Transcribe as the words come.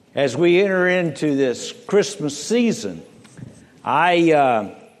As we enter into this Christmas season,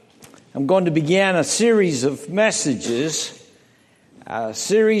 I'm going to begin a series of messages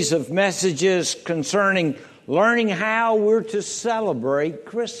concerning learning how we're to celebrate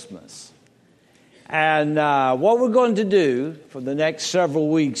Christmas. And what we're going to do for the next several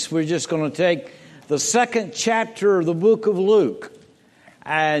weeks, we're just going to take the second chapter of the book of Luke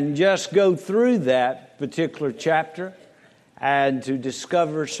and just go through that particular chapter and to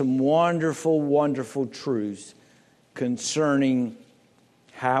discover some wonderful, wonderful truths concerning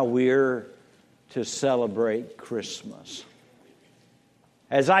how we're to celebrate Christmas.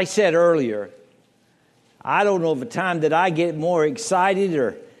 As I said earlier, I don't know of a time that I get more excited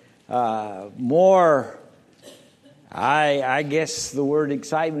or I guess the word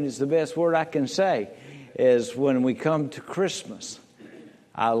excitement is the best word I can say, is when we come to Christmas.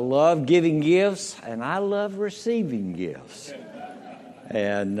 I love giving gifts, and I love receiving gifts.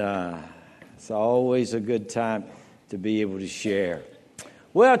 And it's always a good time to be able to share.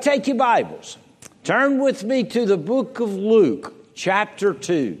 Well, take your Bibles. Turn with me to the book of Luke, chapter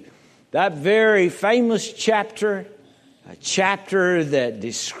 2. That very famous chapter, a chapter that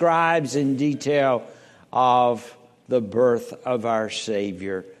describes in detail of the birth of our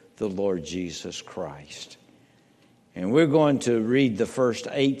Savior, the Lord Jesus Christ. And we're going to read the first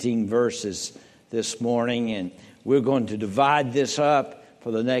 18 verses this morning, and we're going to divide this up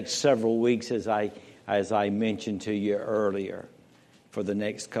for the next several weeks, as I mentioned to you earlier, for the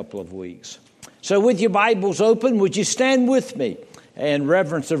next couple of weeks. So with your Bibles open, would you stand with me in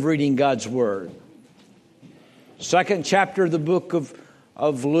reverence of reading God's Word? Second chapter of the book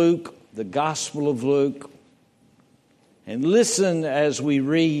of Luke, the Gospel of Luke. And listen as we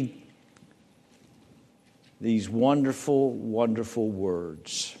read these wonderful, wonderful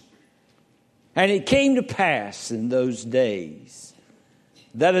words. And it came to pass in those days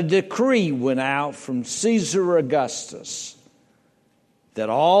that a decree went out from Caesar Augustus that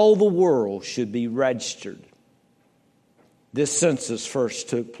all the world should be registered. This census first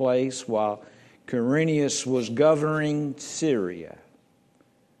took place while Quirinius was governing Syria.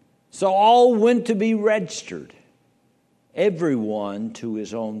 So all went to be registered, everyone to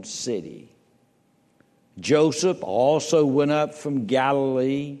his own city. Joseph also went up from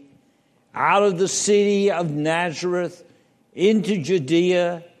Galilee, out of the city of Nazareth, into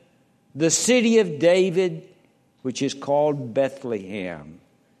Judea, the city of David, which is called Bethlehem,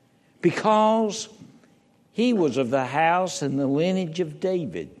 because he was of the house and the lineage of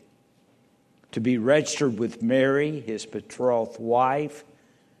David, to be registered with Mary, his betrothed wife,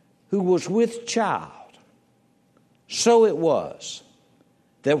 who was with child. So it was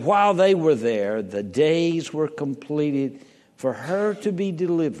that while they were there, the days were completed for her to be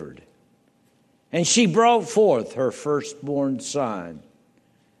delivered. And she brought forth her firstborn son,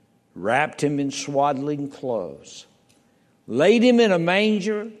 wrapped him in swaddling clothes, laid him in a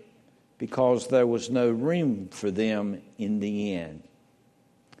manger, because there was no room for them in the inn.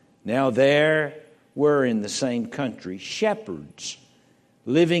 Now there were in the same country shepherds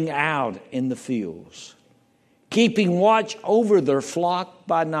living out in the fields, keeping watch over their flock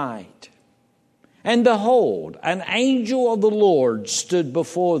by night. And behold, an angel of the Lord stood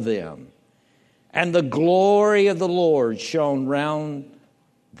before them, and the glory of the Lord shone round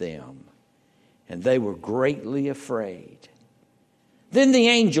them, and they were greatly afraid. Then the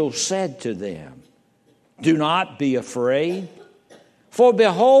angel said to them, "Do not be afraid, for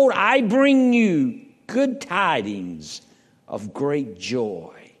behold, I bring you good tidings of great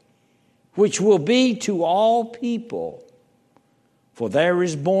joy, which will be to all people. For there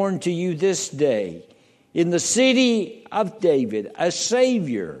is born to you this day in the city of David a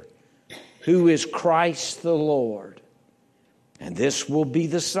Savior, who is Christ the Lord. And this will be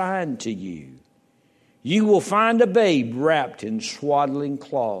the sign to you. You will find a babe wrapped in swaddling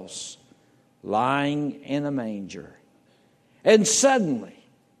cloths, lying in a manger." And suddenly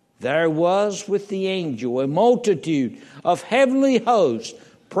there was with the angel a multitude of heavenly hosts,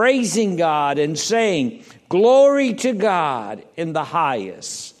 praising God and saying, "Glory to God in the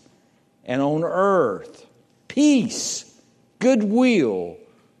highest, and on earth peace, goodwill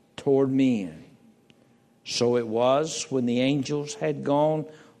toward men." So it was, when the angels had gone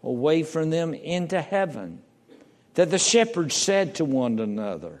away from them into heaven, that the shepherds said to one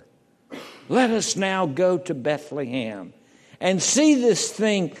another, "Let us now go to Bethlehem and see this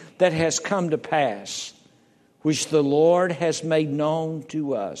thing that has come to pass, which the Lord has made known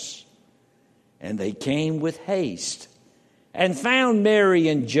to us." And they came with haste and found Mary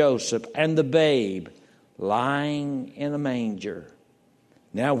and Joseph and the babe lying in a manger.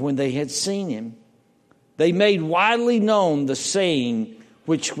 Now when they had seen him, they made widely known the saying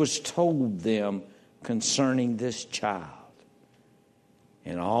which was told them concerning this child.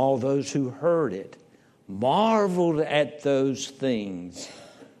 And all those who heard it marveled at those things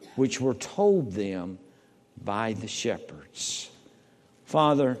which were told them by the shepherds.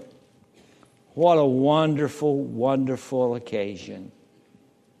 Father, what a wonderful, wonderful occasion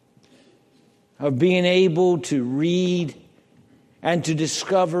of being able to read and to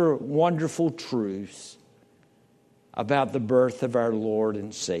discover wonderful truths about the birth of our Lord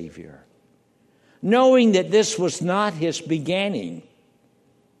and Savior. Knowing that this was not his beginning.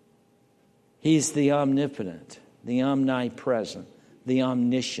 He's the omnipotent, the omnipresent, the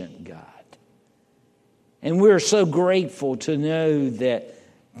omniscient God. And we're so grateful to know that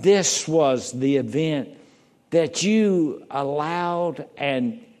this was the event that you allowed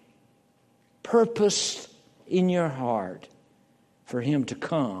and purposed in your heart for him to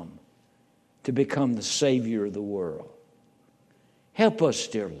come to become the Savior of the world. Help us,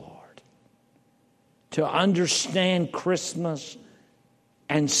 dear Lord, to understand Christmas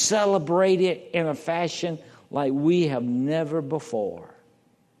and celebrate it in a fashion like we have never before.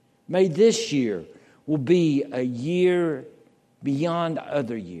 May this year will be a year beyond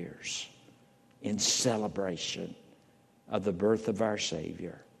other years in celebration of the birth of our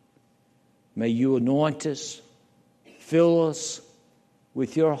Savior. May you anoint us, fill us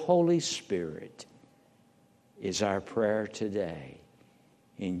with your Holy Spirit, is our prayer today.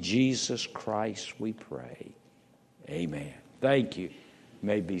 In Jesus Christ we pray. Amen. Thank you. You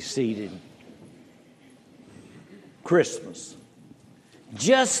may be seated. Christmas.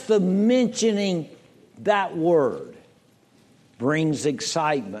 Just the mentioning that word brings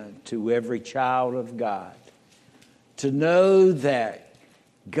excitement to every child of God. To know that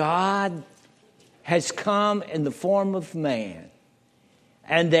God has come in the form of man,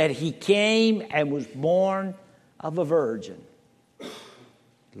 and that he came and was born of a virgin,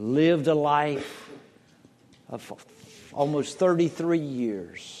 lived a life of almost 33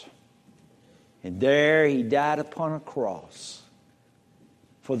 years, and there he died upon a cross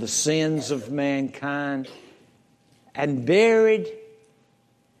for the sins of mankind, and buried,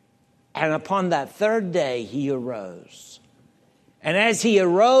 and upon that third day he arose. And as he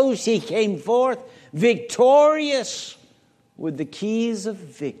arose, he came forth victorious with the keys of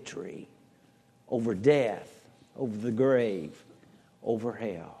victory over death, over the grave, over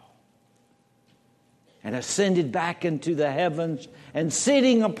hell. And ascended back into the heavens, and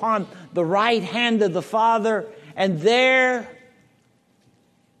sitting upon the right hand of the Father, and there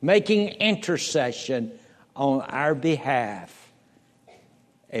making intercession on our behalf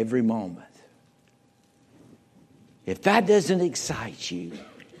every moment. If that doesn't excite you,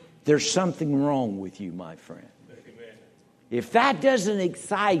 there's something wrong with you, my friend. If that doesn't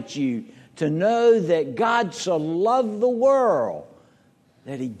excite you to know that God so loved the world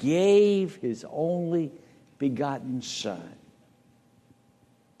that he gave his only begotten Son,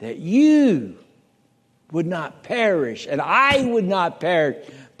 that you would not perish and I would not perish,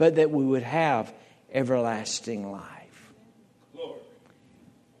 but that we would have everlasting life. Lord.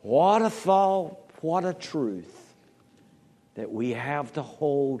 What a thought, what a truth that we have to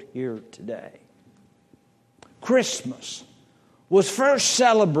hold here today. Christmas was first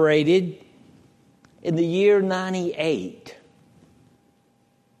celebrated in the year 98.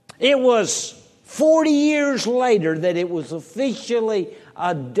 It was 40 years later that it was officially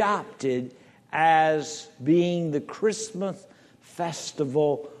adopted as being the Christmas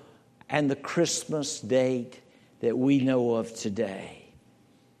festival and the Christmas date that we know of today.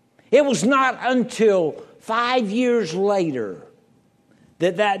 It was not until 5 years later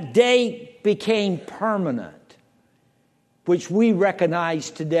that that date became permanent, which we recognize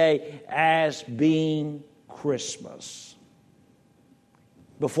today as being Christmas.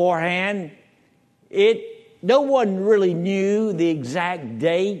 Beforehand, no one really knew the exact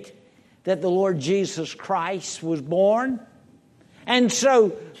date that the Lord Jesus Christ was born. And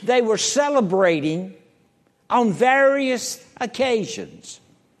so they were celebrating on various occasions.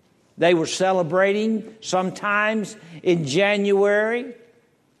 They were celebrating sometimes in January,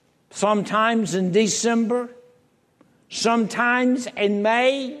 sometimes in December, sometimes in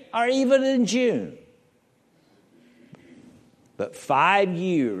May, or even in June. But 5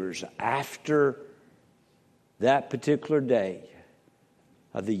 years after that particular day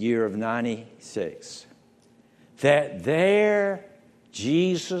of the year of 96, that there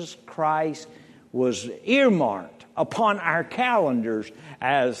Jesus Christ was earmarked upon our calendars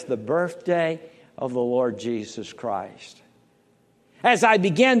as the birthday of the Lord Jesus Christ. As I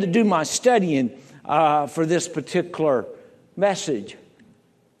began to do my studying for this particular message,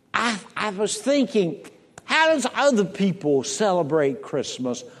 I was thinking, How does other people celebrate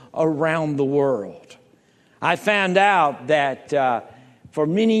Christmas around the world? I found out that for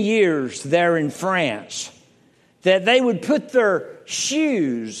many years there in France, that they would put their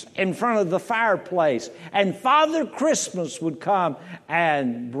shoes in front of the fireplace, and Father Christmas would come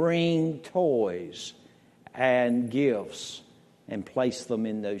and bring toys and gifts and place them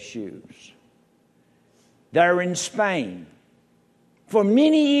in those shoes. They're in Spain. For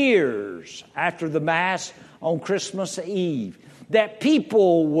many years after the Mass on Christmas Eve, that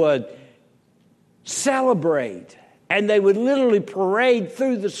people would celebrate, and they would literally parade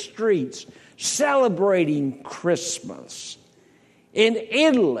through the streets celebrating Christmas. In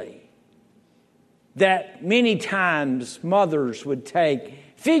Italy, that many times mothers would take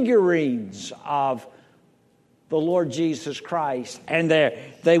figurines of the Lord Jesus Christ, and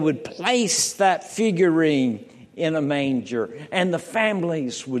they would place that figurine in a manger, and the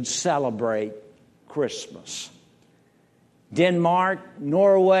families would celebrate Christmas. Denmark,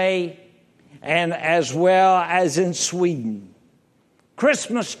 Norway, and as well as in Sweden,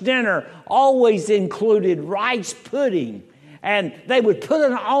 Christmas dinner always included rice pudding, and they would put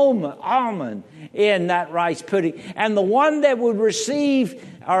an almond in that rice pudding, and the one that would receive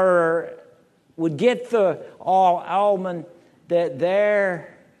or would get the almond, that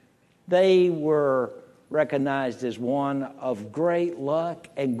they were recognized as one of great luck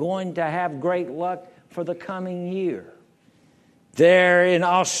and going to have great luck for the coming year. There in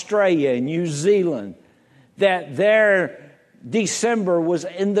Australia, New Zealand, that their December was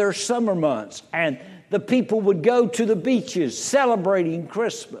in their summer months, and the people would go to the beaches celebrating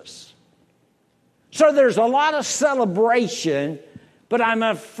Christmas. So there's a lot of celebration, but I'm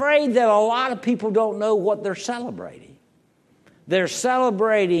afraid that a lot of people don't know what they're celebrating. They're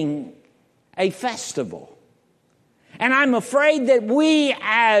celebrating a festival. And I'm afraid that we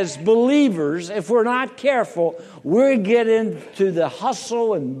as believers, if we're not careful, we'll get into the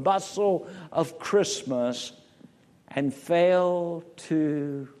hustle and bustle of Christmas and fail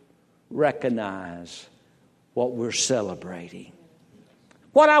to recognize what we're celebrating.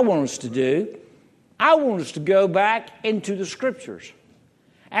 What I want us to do, I want us to go back into the Scriptures.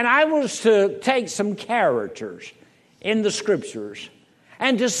 And I want us to take some characters in the Scriptures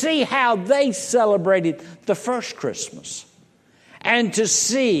and to see how they celebrated the first Christmas. And to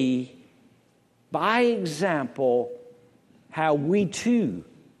see, by example, how we too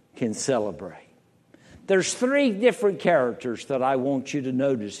can celebrate. There's 3 different characters that I want you to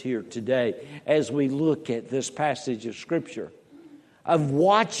notice here today as we look at this passage of Scripture, of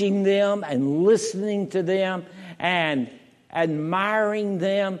watching them and listening to them and admiring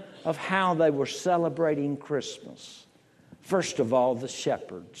them of how they were celebrating Christmas. First of all, the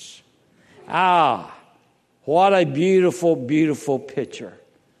shepherds. What a beautiful, beautiful picture.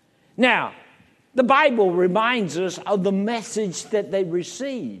 Now, the Bible reminds us of the message that they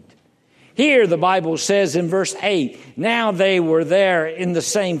received. Here the Bible says in verse 8, now they were there in the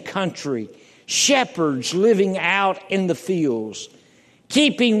same country, shepherds living out in the fields,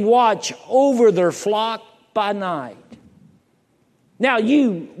 keeping watch over their flock by night. Now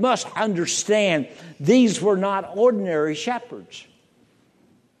you must understand, these were not ordinary shepherds.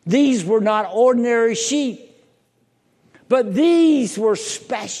 These were not ordinary sheep. But these were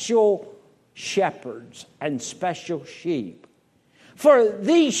special shepherds and special sheep. For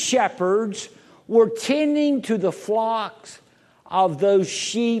these shepherds were tending to the flocks of those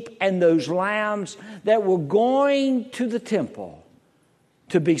sheep and those lambs that were going to the temple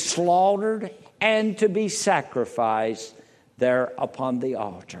to be slaughtered and to be sacrificed there upon the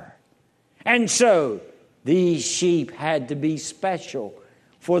altar. And so these sheep had to be special,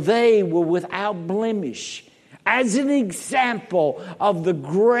 for they were without blemish, as an example of the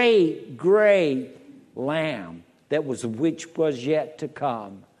great, great Lamb that was which was yet to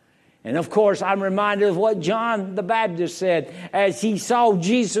come. And of course, I'm reminded of what John the Baptist said as he saw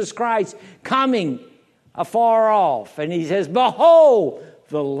Jesus Christ coming afar off. And he says, behold,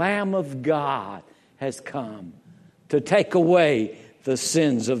 the Lamb of God has come to take away the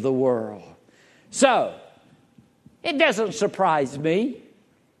sins of the world. So, it doesn't surprise me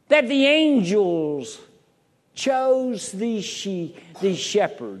that the angels chose these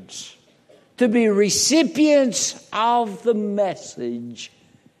shepherds to be recipients of the message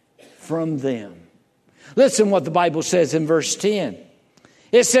from them. Listen what the Bible says in verse 10.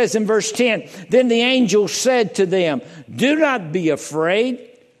 It says in verse 10, then the angel said to them, do not be afraid,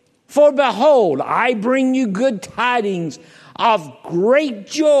 for behold, I bring you good tidings of great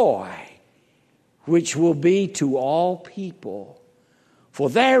joy, which will be to all people. For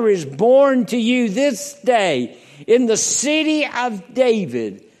there is born to you this day in the city of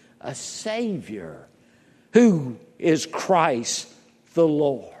David a Savior, who is Christ the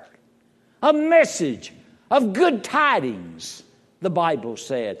Lord. A message of good tidings, the Bible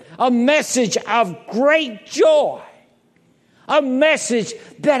said. A message of great joy. A message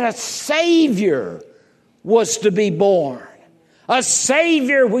that a Savior was to be born. A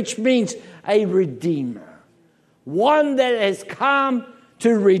Savior, which means a Redeemer. One that has come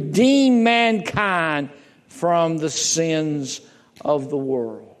to redeem mankind from the sins of the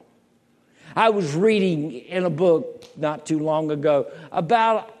world. I was reading in a book not too long ago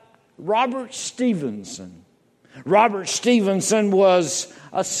about Robert Stevenson. Robert Stevenson was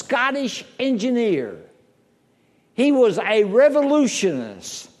a Scottish engineer. He was a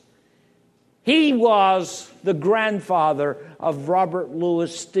revolutionist. He was the grandfather of Robert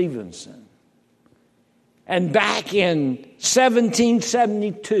Louis Stevenson. And back in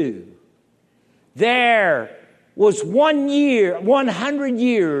 1772, there was 100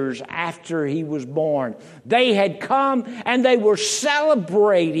 years after he was born, they had come and they were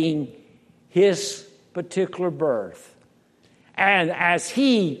celebrating his particular birth. And as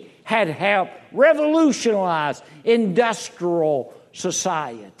he had helped revolutionize industrial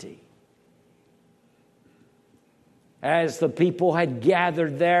society. As the people had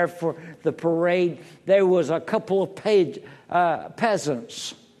gathered there for the parade, there was a couple of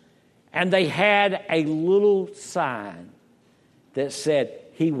peasants, and they had a little sign that said,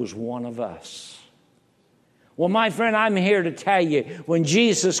 "He was one of us." Well, my friend, I'm here to tell you, when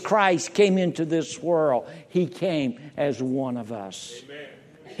Jesus Christ came into this world, He came as one of us. Amen.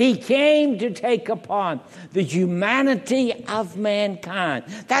 He came to take upon the humanity of mankind.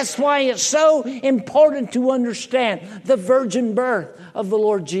 That's why it's so important to understand the virgin birth of the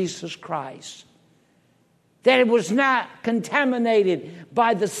Lord Jesus Christ. That it was not contaminated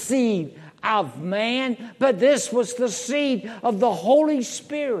by the seed of man, but this was the seed of the Holy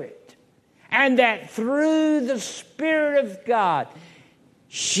Spirit. And that through the Spirit of God,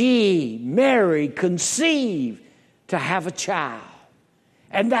 Mary, conceived to have a child.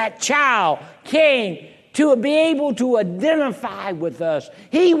 And that child came to be able to identify with us.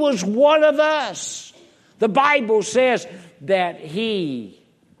 He was one of us. The Bible says that He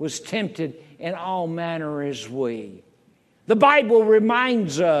was tempted in all manner as we. The Bible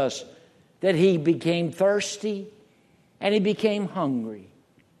reminds us that He became thirsty and He became hungry.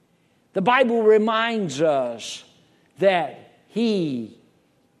 The Bible reminds us that He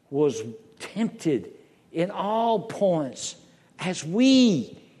was tempted in all points as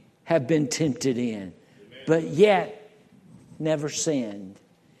we have been tempted in, but yet never sinned.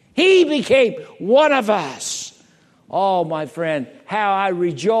 He became one of us. Oh, my friend, how I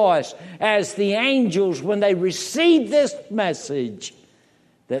rejoice as the angels, when they receive this message,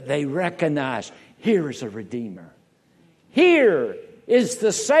 that they recognize, here is a Redeemer. Here is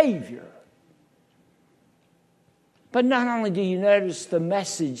the Savior. But not only do you notice the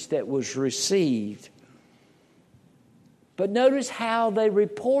message that was received, but notice how they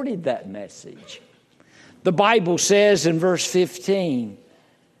reported that message. The Bible says in verse 15,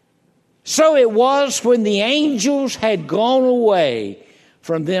 "So it was when the angels had gone away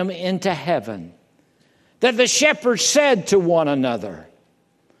from them into heaven, that the shepherds said to one another,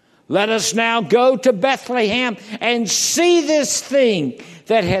 'Let us now go to Bethlehem and see this thing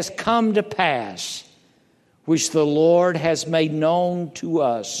that has come to pass, which the Lord has made known to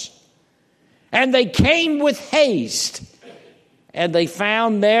us.' And they came with haste, and they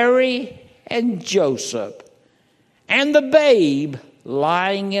found Mary and Joseph and the babe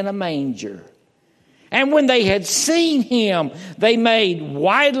lying in a manger. And when they had seen Him, they made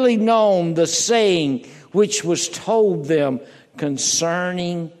widely known the saying which was told them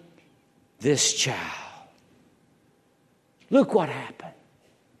concerning this child." Look what happened.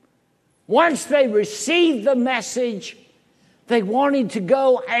 Once they received the message, they wanted to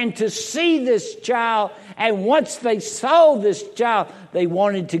go and to see this child. And once they saw this child, they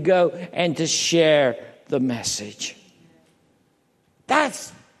wanted to go and to share the message.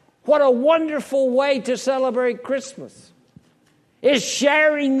 That's what a wonderful way to celebrate Christmas, is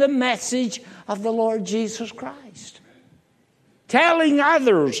sharing the message of the Lord Jesus Christ. Telling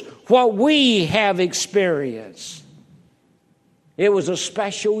others what we have experienced. It was a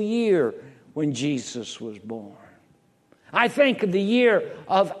special year when Jesus was born. I think of the year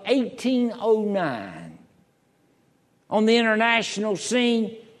of 1809. On the international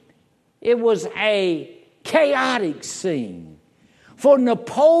scene, it was a chaotic scene. For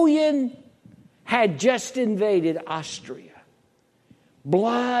Napoleon had just invaded Austria.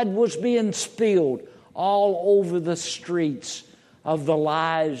 Blood was being spilled all over the streets of the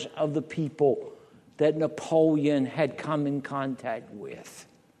lives of the people that Napoleon had come in contact with.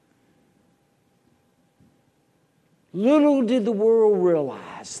 Little did the world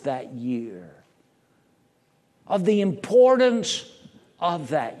realize that year of the importance of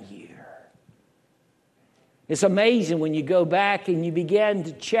that year. It's amazing when you go back and you begin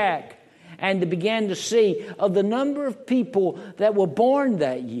to check and to begin to see of the number of people that were born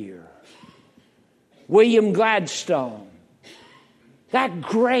that year. William Gladstone, that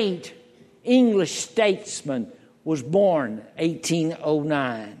great English statesman, was born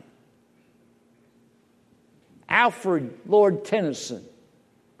 1809. Alfred Lord Tennyson,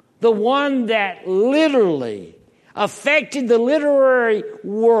 the one that literally affected the literary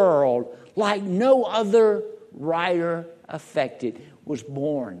world like no other writer affected, was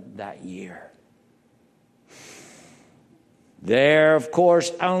born that year. There, of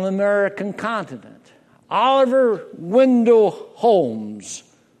course, on the American continent, Oliver Wendell Holmes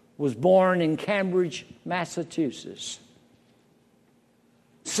was born in Cambridge, Massachusetts.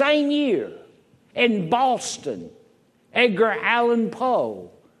 Same year, in Boston, Edgar Allan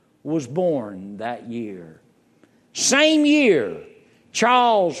Poe was born that year. Same year,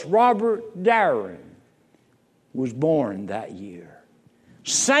 Charles Robert Darwin was born that year.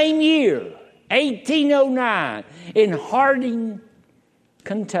 Same year, 1809, in Harding,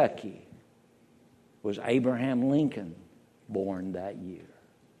 Kentucky, was Abraham Lincoln born that year.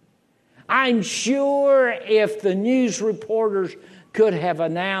 I'm sure if the news reporters could have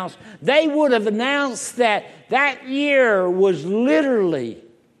announced, they would have announced that that year was literally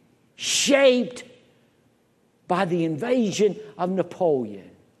shaped by the invasion of Napoleon.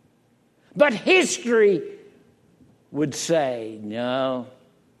 But history would say, no,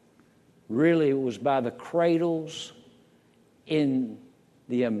 really it was by the cradles in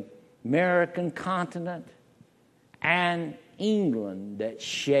the American continent and England that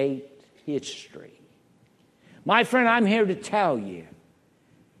shaped history. My friend, I'm here to tell you,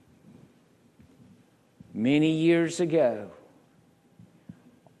 many years ago,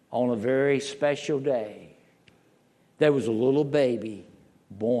 on a very special day, there was a little baby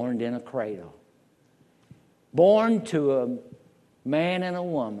born in a cradle, born to a man and a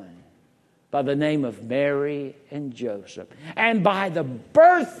woman by the name of Mary and Joseph. And by the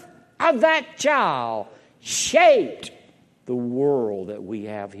birth of that child, shaped the world that we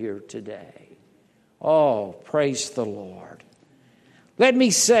have here today. Oh, praise the Lord. Let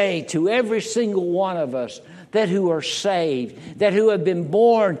me say to every single one of us that who are saved, that who have been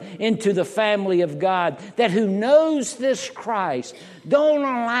born into the family of God, that who knows this Christ, don't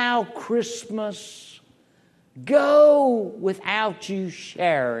allow Christmas go without you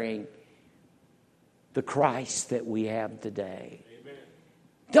sharing the Christ that we have today. Amen.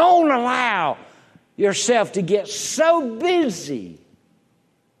 Don't allow yourself to get so busy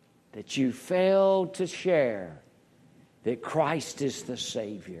that you fail to share that Christ is the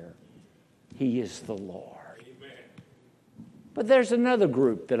Savior. He is the Lord. Amen. But there's another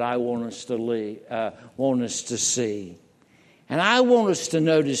group that I want us to see. And I want us to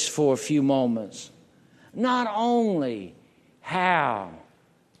notice for a few moments not only how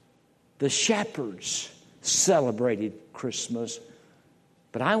the shepherds celebrated Christmas,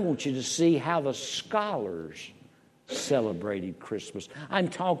 but I want you to see how the scholars celebrated Christmas. I'm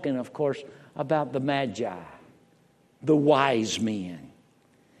talking, of course, about the Magi, the wise men,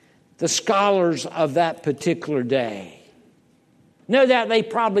 the scholars of that particular day. No doubt they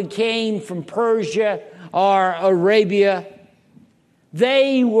probably came from Persia or Arabia.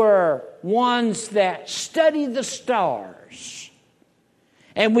 They were ones that studied the stars.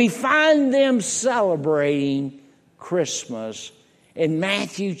 And we find them celebrating Christmas in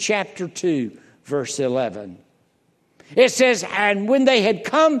Matthew chapter 2, verse 11. It says, and when they had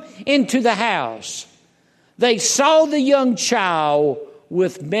come into the house, they saw the young child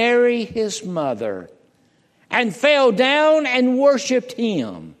with Mary his mother, and fell down and worshipped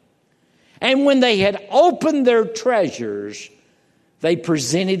him. And when they had opened their treasures, they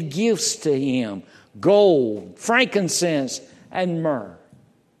presented gifts to him, gold, frankincense, and myrrh.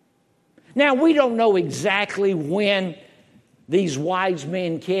 Now, we don't know exactly when these wise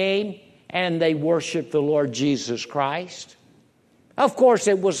men came and they worshiped the Lord Jesus Christ. Of course,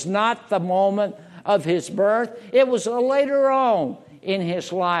 it was not the moment of his birth. It was later on in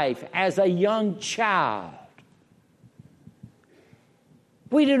his life as a young child.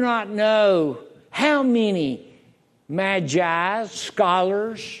 We do not know how many magi,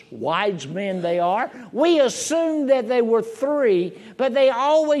 scholars, wise men they are. We assume that they were 3, but they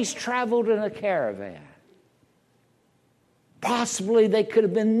always traveled in a caravan. Possibly they could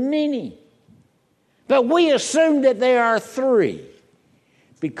have been many. But we assume that there are 3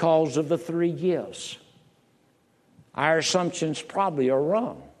 because of the 3 gifts. Our assumptions probably are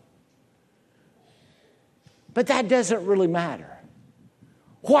wrong. But that doesn't really matter.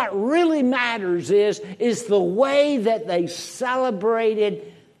 What really matters is the way that they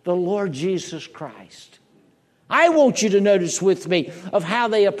celebrated the Lord Jesus Christ. I want you to notice with me of how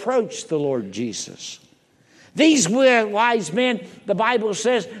they approached the Lord Jesus. These wise men, the Bible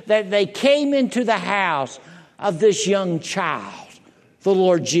says that they came into the house of this young child, the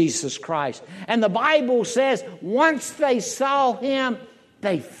Lord Jesus Christ. And the Bible says once they saw him,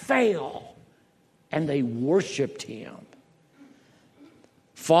 they fell and they worshiped him.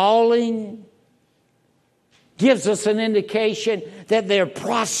 Falling gives us an indication that they're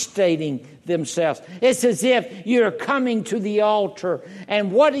prostrating themselves. It's as if you're coming to the altar,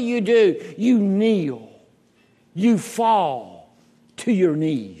 and what do? You kneel. You fall to your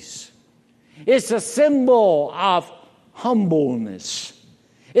knees. It's a symbol of humbleness.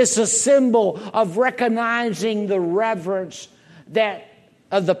 It's a symbol of recognizing the reverence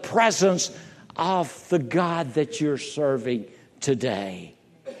of the presence of the God that you're serving today.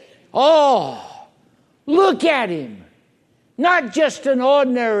 Oh, look at him. Not just an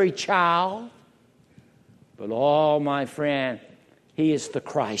ordinary child, but my friend, he is the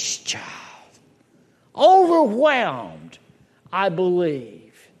Christ child. Overwhelmed, I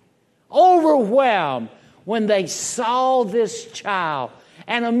believe. Overwhelmed when they saw this child,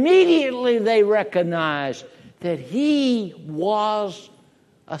 and immediately they recognized that he was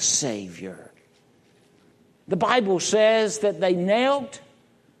a Savior. The Bible says that they knelt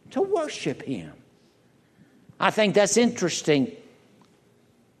to worship him. I think that's interesting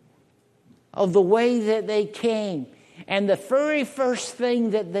of the way that they came. And the very first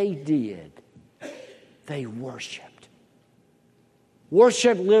thing that they did, they worshiped.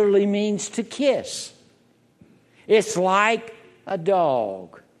 Worship literally means to kiss. It's like a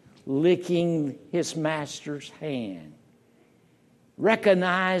dog licking his master's hand,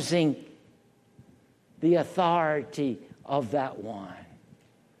 recognizing the authority of that one.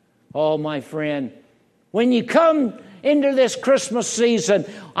 Oh, my friend, when you come into this Christmas season,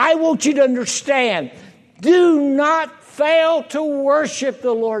 I want you to understand, do not fail to worship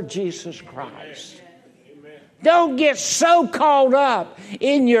the Lord Jesus Christ. Amen. Don't get so caught up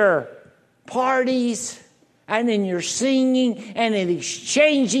in your parties and in your singing and in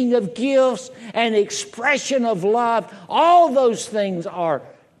exchanging of gifts and expression of love. All those things are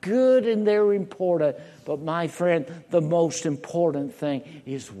good and they're important. But my friend, the most important thing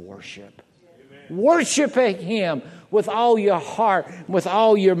is worship. Amen. Worshiping him with all your heart, with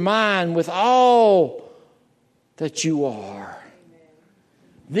all your mind, with all that you are. Amen.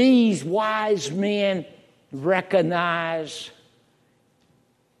 These wise men recognize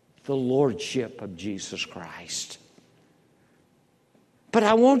the lordship of Jesus Christ. But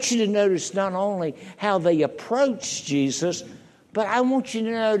I want you to notice not only how they approached Jesus, but I want you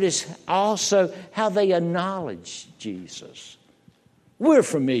to notice also how they acknowledged Jesus. We're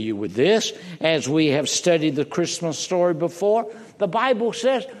familiar with this as we have studied the Christmas story before. The Bible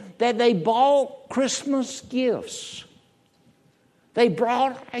says that they bought Christmas gifts. They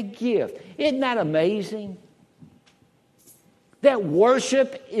brought a gift. Isn't that amazing? That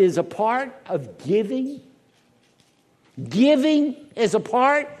worship is a part of giving. Giving is a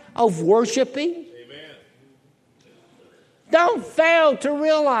part of worshiping. Don't fail to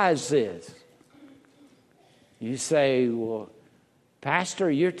realize this. You say, well, Pastor,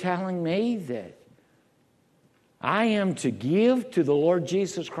 you're telling me that I am to give to the Lord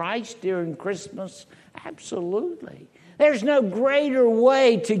Jesus Christ during Christmas? Absolutely. There's no greater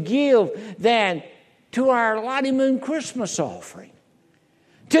way to give than to our Lottie Moon Christmas offering.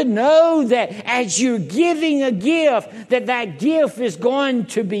 To know that as you're giving a gift, that gift is going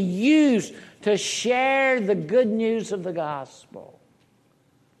to be used to share the good news of the gospel.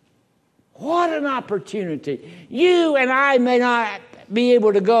 What an opportunity. You and I may not be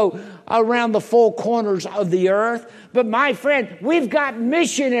able to go around the four corners of the earth, but my friend, we've got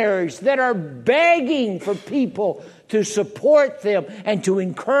missionaries that are begging for people to support them and to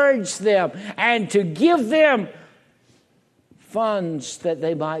encourage them and to give them funds that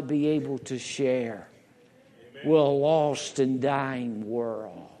they might be able to share with a lost and dying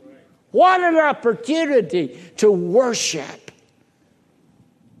world. What an opportunity to worship.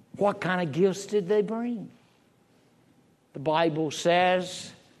 What kind of gifts did they bring? The Bible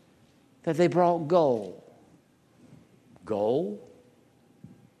says that they brought gold. Gold?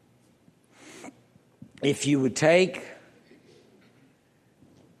 If you would take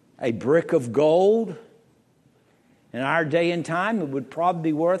a brick of gold, in our day and time, it would probably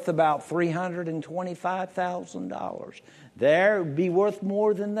be worth about $325,000. There, it would be worth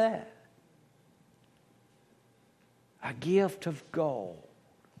more than that. A gift of gold.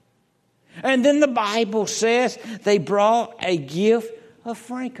 And then the Bible says they brought a gift of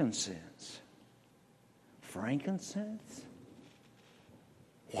frankincense. Frankincense?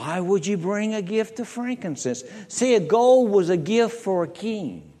 Why would you bring a gift of frankincense? See, a gold was a gift for a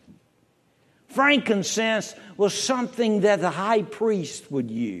king. Frankincense was something that the high priest would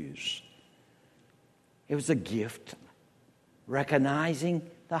use. It was a gift recognizing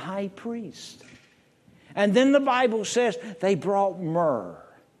the high priest. And then the Bible says they brought myrrh.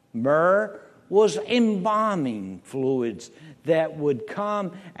 Myrrh was embalming fluids that would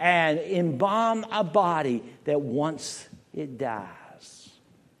come and embalm a body that once it dies.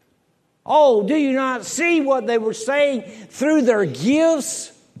 Oh, do you not see what they were saying through their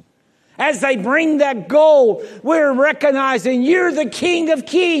gifts? As they bring that gold, we're recognizing you're the King of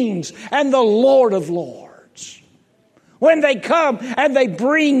Kings and the Lord of Lords. When they come and they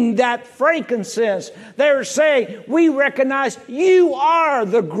bring that frankincense, they're saying, we recognize you are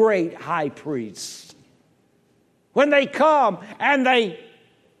the great high priest. When they come and they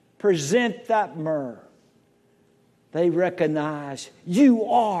present that myrrh, they recognize you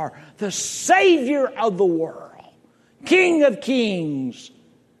are the Savior of the world, King of Kings,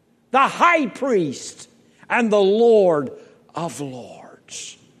 the high priest, and the Lord of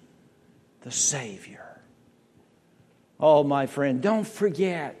lords, the Savior. Oh, my friend, don't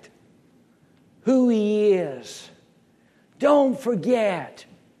forget who He is. Don't forget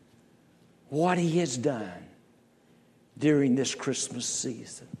what He has done during this Christmas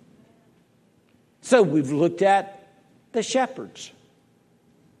season. So we've looked at the shepherds.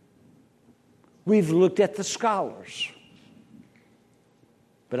 We've looked at the scholars.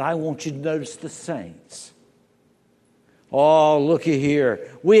 But I want you to notice the saints. Oh, looky here.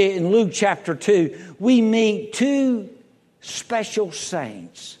 In Luke chapter 2, we meet two special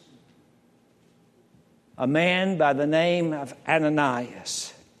saints. A man by the name of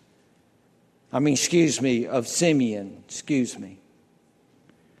Simeon.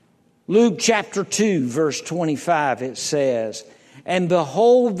 Luke chapter 2, verse 25, it says, "And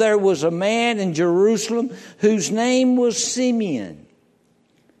behold, there was a man in Jerusalem whose name was Simeon.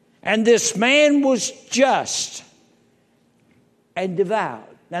 And this man was just and devout."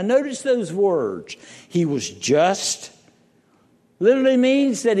 Now notice those words. He was just. Literally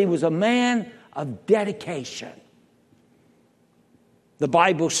means that he was a man of dedication. The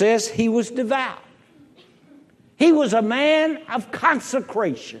Bible says he was devout. He was a man of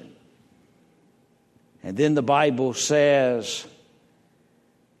consecration. And then the Bible says,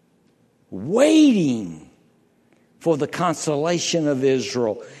 waiting for the consolation of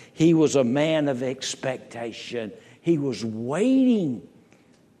Israel. He was a man of expectation. He was waiting.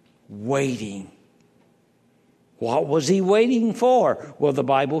 What was he waiting for? Well, the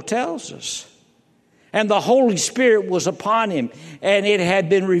Bible tells us. And the Holy Spirit was upon him, and it had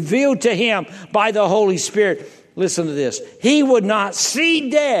been revealed to him by the Holy Spirit. Listen to this. He would not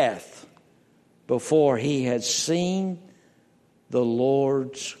see death before he had seen the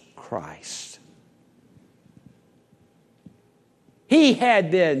Lord's Christ. He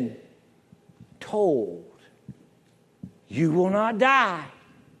had been told, you will not die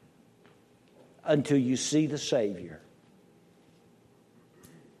until you see the Savior,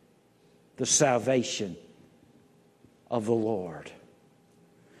 the salvation of the Lord.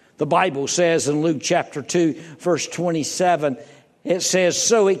 The Bible says in Luke chapter 2, verse 27, it says,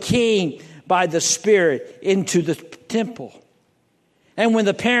 "So it came by the Spirit into the temple. And when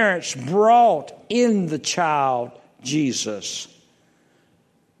the parents brought in the child Jesus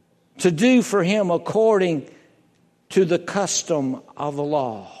to do for him according to the custom of the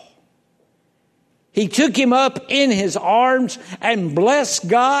law, he took him up in his arms and blessed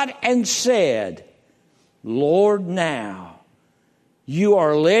God and said, 'Lord, now you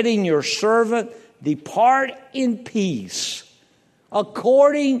are letting your servant depart in peace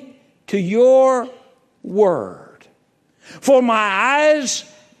according to your word. For my eyes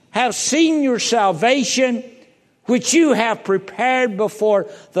have seen your salvation, which you have prepared before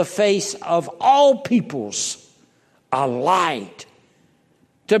the face of all peoples, a light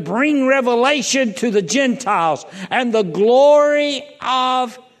to bring revelation to the Gentiles and the glory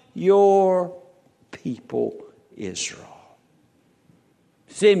of your people Israel.'"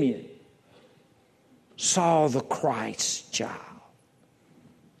 Simeon saw the Christ child.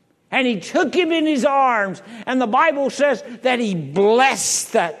 And he took him in his arms. And the Bible says that he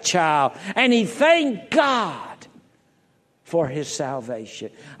blessed that child. And he thanked God for his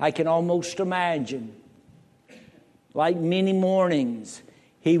salvation. I can almost imagine, like many mornings,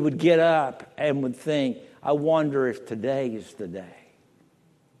 he would get up and would think, I wonder if today is the day.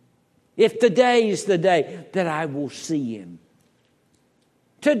 If today is the day that I will see him.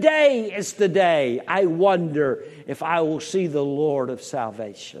 Today is the day I wonder if I will see the Lord of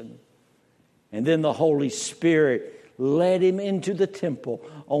salvation. And then the Holy Spirit led him into the temple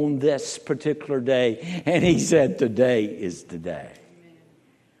on this particular day. And he said, today is the day.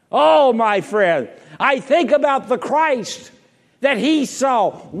 Oh, my friend, I think about the Christ that he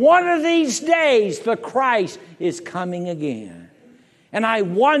saw. One of these days, the Christ is coming again. And I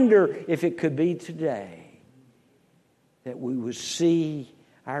wonder if it could be today that we would see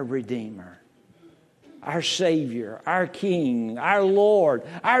our Redeemer, our Savior, our King, our Lord,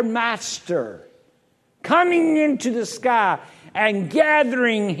 our Master, coming into the sky and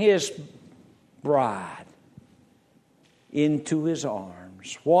gathering his bride into his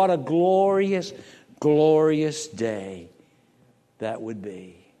arms. What a glorious, glorious day that would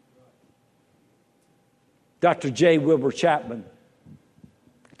be. Dr. J. Wilbur Chapman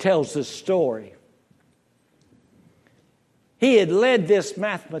tells this story. He had led this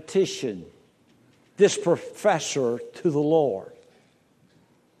mathematician, this professor, to the Lord.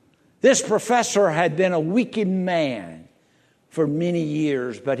 This professor had been a wicked man for many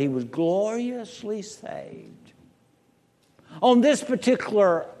years, but he was gloriously saved. On this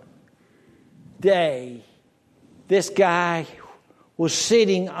particular day, this guy was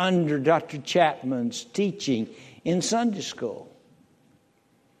sitting under Dr. Chapman's teaching in Sunday school.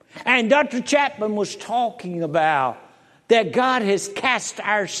 And Dr. Chapman was talking about that God has cast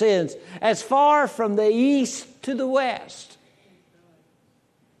our sins as far from the east to the west.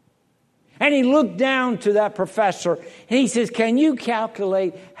 And he looked down to that professor and he says, can you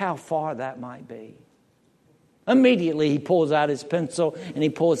calculate how far that might be? Immediately he pulls out his pencil and he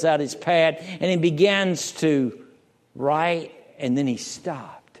pulls out his pad and he begins to write, and then he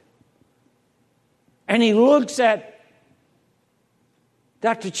stopped. And he looks at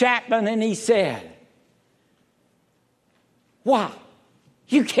Dr. Chapman and he said, wow,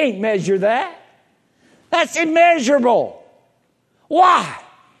 you can't measure that. That's immeasurable. Why?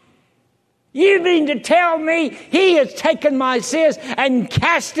 You mean to tell me he has taken my sins and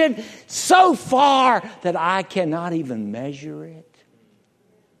cast it so far that I cannot even measure it?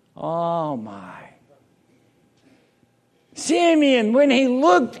 Oh, my. Simeon, when he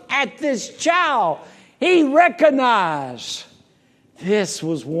looked at this child, he recognized this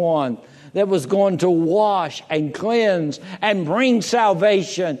was one that was going to wash and cleanse and bring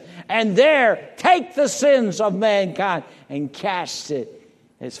salvation, and there take the sins of mankind and cast it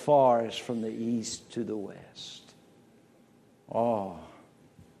as far as from the east to the west. Oh,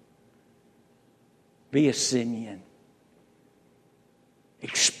 be a Simeon.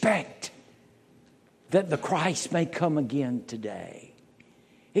 Expect that the Christ may come again today.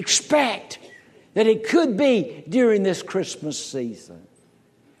 Expect that it could be during this Christmas season.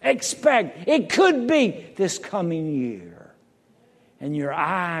 Expect it could be this coming year. And your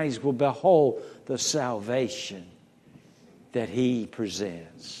eyes will behold the salvation that he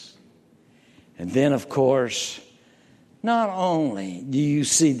presents. And then, of course, not only do you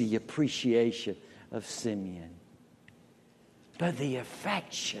see the appreciation of Simeon, but the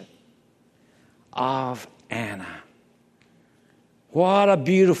affection of Anna. What a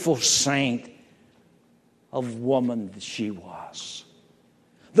beautiful saint of woman she was.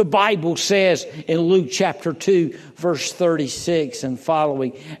 The Bible says in Luke chapter 2, verse 36 and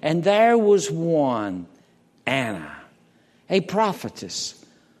following, and there was one, Anna, a prophetess,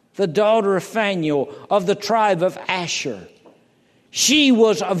 the daughter of Phanuel of the tribe of Asher. She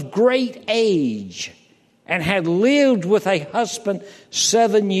was of great age and had lived with a husband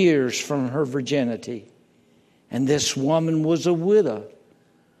 7 years from her virginity. And this woman was a widow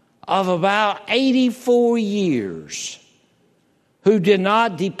of about 84 years, who did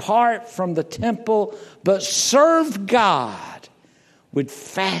not depart from the temple, but served God with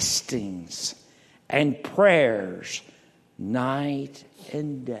fastings and prayers night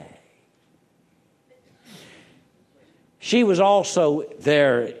and day. She was also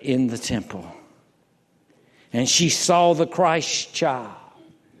there in the temple, and she saw the Christ child.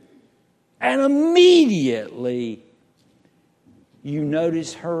 And immediately you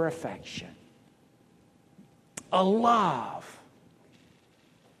notice her affection, a love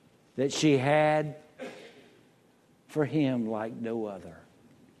that she had for him like no other.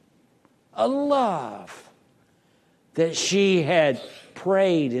 A love that she had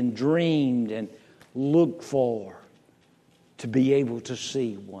prayed and dreamed and looked for to be able to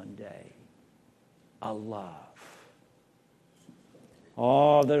see one day. A love.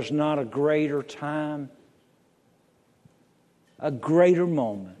 Oh, there's not a greater time, a greater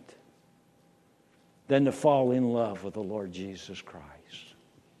moment than to fall in love with the Lord Jesus Christ.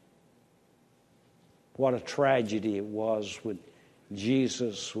 What a tragedy it was when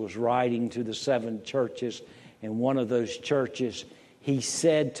Jesus was writing to the 7 churches. In one of those churches, he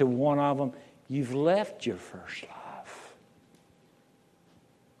said to one of them, "You've left your first love."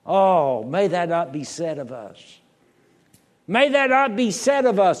 Oh, may that not be said of us. May that not be said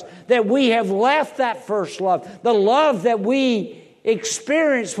of us, that we have left that first love, the love that we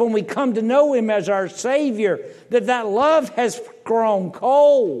experienced when we come to know Him as our Savior, that love has grown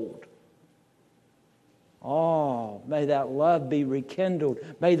cold. Oh, may that love be rekindled.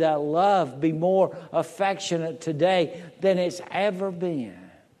 May that love be more affectionate today than it's ever been.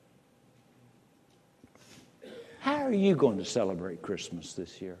 How are you going to celebrate Christmas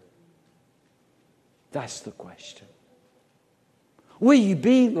this year? That's the question. Will you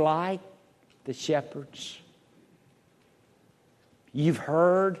be like the shepherds? You've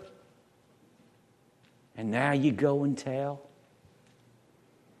heard, and now you go and tell.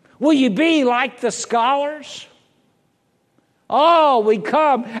 Will you be like the scholars? Oh, we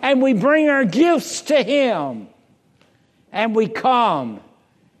come and we bring our gifts to Him. And we come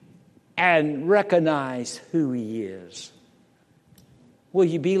and recognize who He is. Will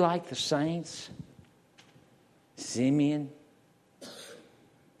you be like the saints? Simeon?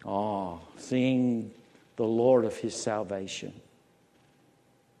 Oh, seeing the Lord of his salvation.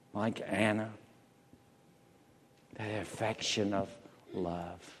 Like Anna. That affection of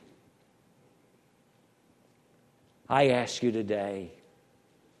love. I ask you today,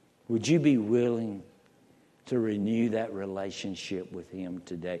 would you be willing to renew that relationship with Him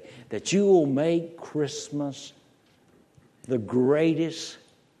today? That you will make Christmas the greatest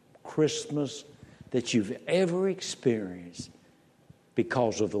Christmas that you've ever experienced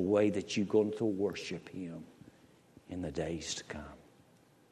because of the way that you're going to worship Him in the days to come.